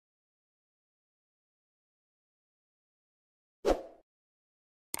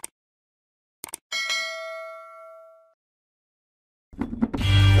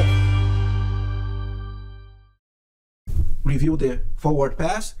give you the forward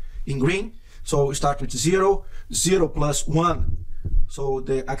pass in green. So we start with 0, 0 plus 1. So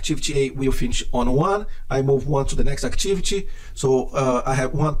the activity A will finish on 1. I move 1 to the next activity. So I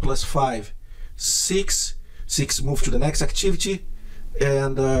have 1 plus 5, 6. 6 move to the next activity.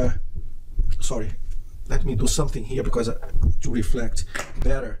 And sorry, let me do something here because to reflect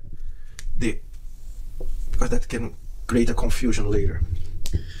better because that can create a confusion later.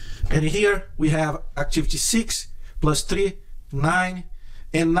 And here we have activity 6 plus 3, 9,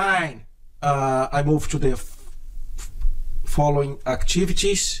 and 9. I move to the following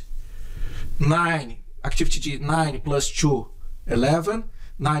activities. 9, activity G, 9 plus 2, 11.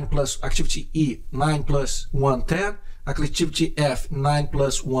 9 plus activity E, 9 plus 1, 10. Activity F, 9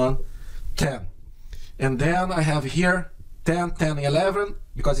 plus 1, 10. And then I have here 10, 10, 11,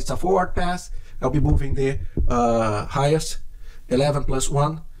 because it's a forward pass. I'll be moving the highest. 11 plus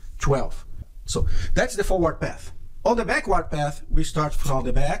 1, 12. So that's the forward path. On the backward path, we start from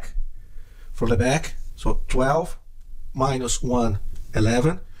the back. So 12 minus 1,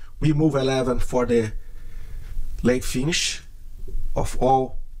 11. We move 11 for the late finish of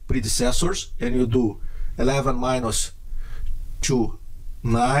all predecessors, and you do 11 minus 2,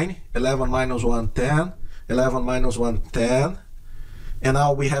 9, 11 minus 1, 10, 11 minus 1, 10. And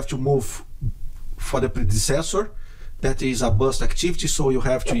now we have to move for the predecessor. That is a bust activity, so you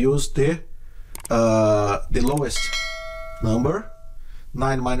have to use the lowest number.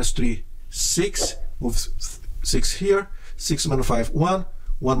 9 minus 3, 6. Move 6 here. 6 minus 5, 1.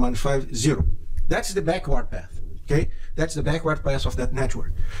 1 minus 5, 0. That's the backward path. Okay, that's the backward path of that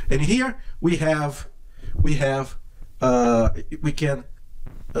network. And here we can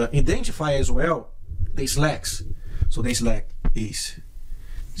identify as well the slacks. So the slack is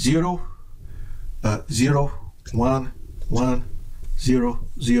 0, 0, 1, 1, 0,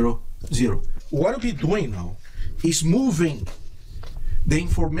 0, 0. What we'll be doing now is moving the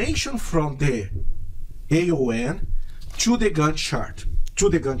information from the AON to the Gantt chart.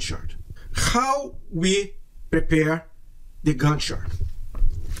 How we prepare the Gantt chart?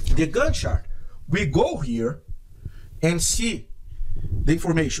 The Gantt chart, we go here and see the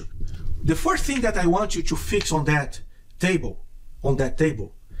information. The first thing that I want you to fix on that table,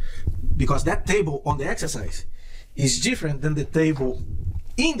 because that table on the exercise is different than the table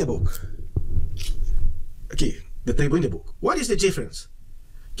in the book. Okay, the table in the book. What is the difference?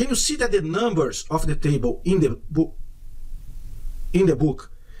 Can you see that the numbers of the table in the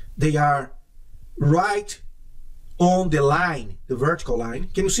book, they are right on the line, the vertical line?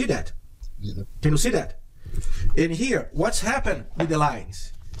 Can you see that? Yeah. Can you see that? And here, what's happened with the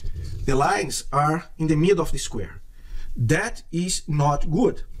lines? The lines are in the middle of the square. That is not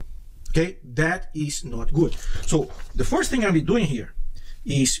good. Okay, that is not good. So the first thing I'll be doing here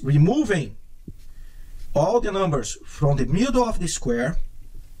is removing all the numbers from the middle of the square.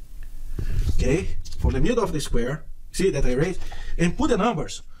 Okay, from the middle of the square. See that I erased? And put the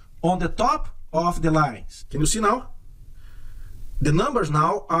numbers on the top of the lines. Can you see now? The numbers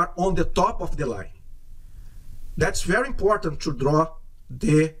now are on the top of the line. That's very important to draw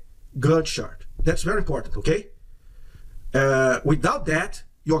the Gantt chart. That's very important, okay? Without that,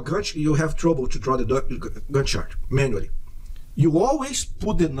 your Gantt, you have trouble to draw the Gantt chart manually. You always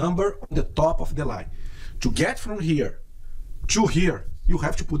put the number on the top of the line. To get from here to here, you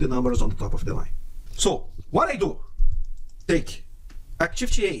have to put the numbers on the top of the line. So what I do, take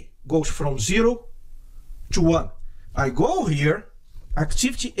activity A goes from 0 to 1. I go here,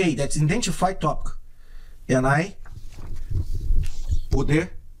 activity A, that's identified topic, and I put the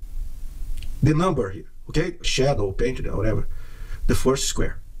number here, okay? Shadow, painted, or whatever. The first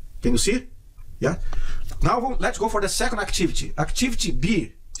square. Can you see? Yeah? Now let's go for the second activity. Activity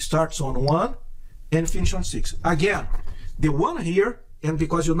B starts on 1 and finish on 6. Again, the 1 here, and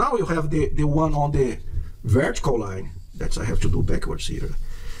because now you have the 1 on the vertical line, that's I have to do backwards here.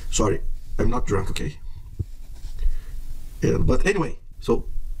 Sorry, I'm not drunk, okay? But anyway, so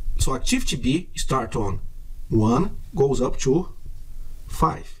activity B start on 1, goes up to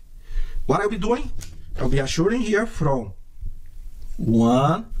 5. What I'll be doing, I'll be assuring here from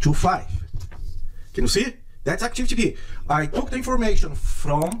 1 to 5. Can you see? That's activity B. I took the information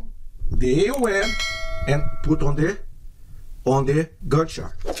from the AON and put on the Gantt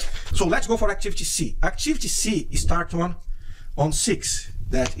chart. So let's go for activity C. Activity C starts on 6.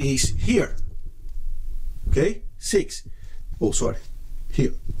 That is here. Okay? 6. Oh, sorry.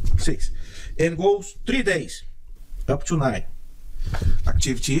 Here. 6. And goes 3 days up to 9.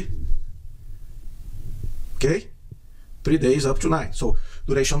 Activity. Okay? 3 days up to 9. So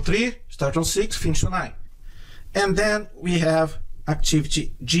duration 3, start on 6, finish on 9. And then we have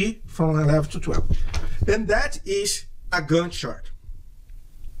activity G from 11 to 12. And that is a Gantt chart.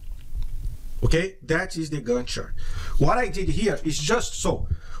 Okay, that is the Gantt chart. What I did here is just so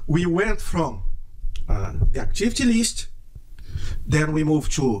we went from the activity list, then we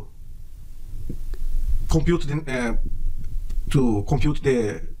moved to compute the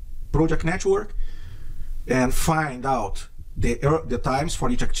project network and find out the times for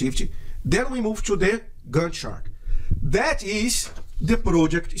each activity. Then we move to the Gantt chart. That is the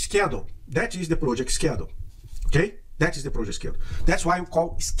project schedule. That is the project schedule. Okay, that is the project schedule. That's why we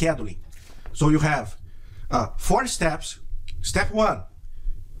call scheduling. So you have 4 steps. Step 1,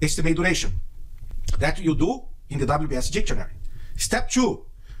 estimate duration. That you do in the WBS dictionary. Step 2,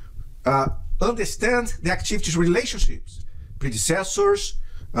 understand the activities relationships, predecessors,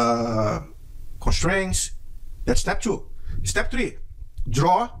 constraints. That's step 2. Step 3,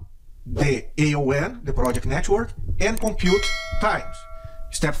 draw the AON, the project network, and compute times.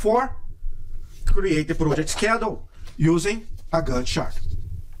 Step 4, create the project schedule using a Gantt chart.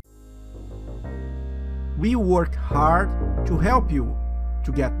 We work hard to help you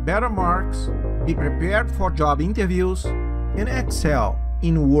to get better marks, be prepared for job interviews, and excel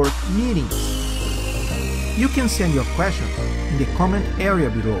in work meetings. You can send your questions in the comment area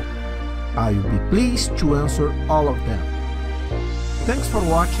below. I will be pleased to answer all of them. Thanks for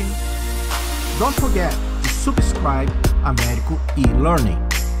watching. Don't forget to subscribe Américo e-Learning.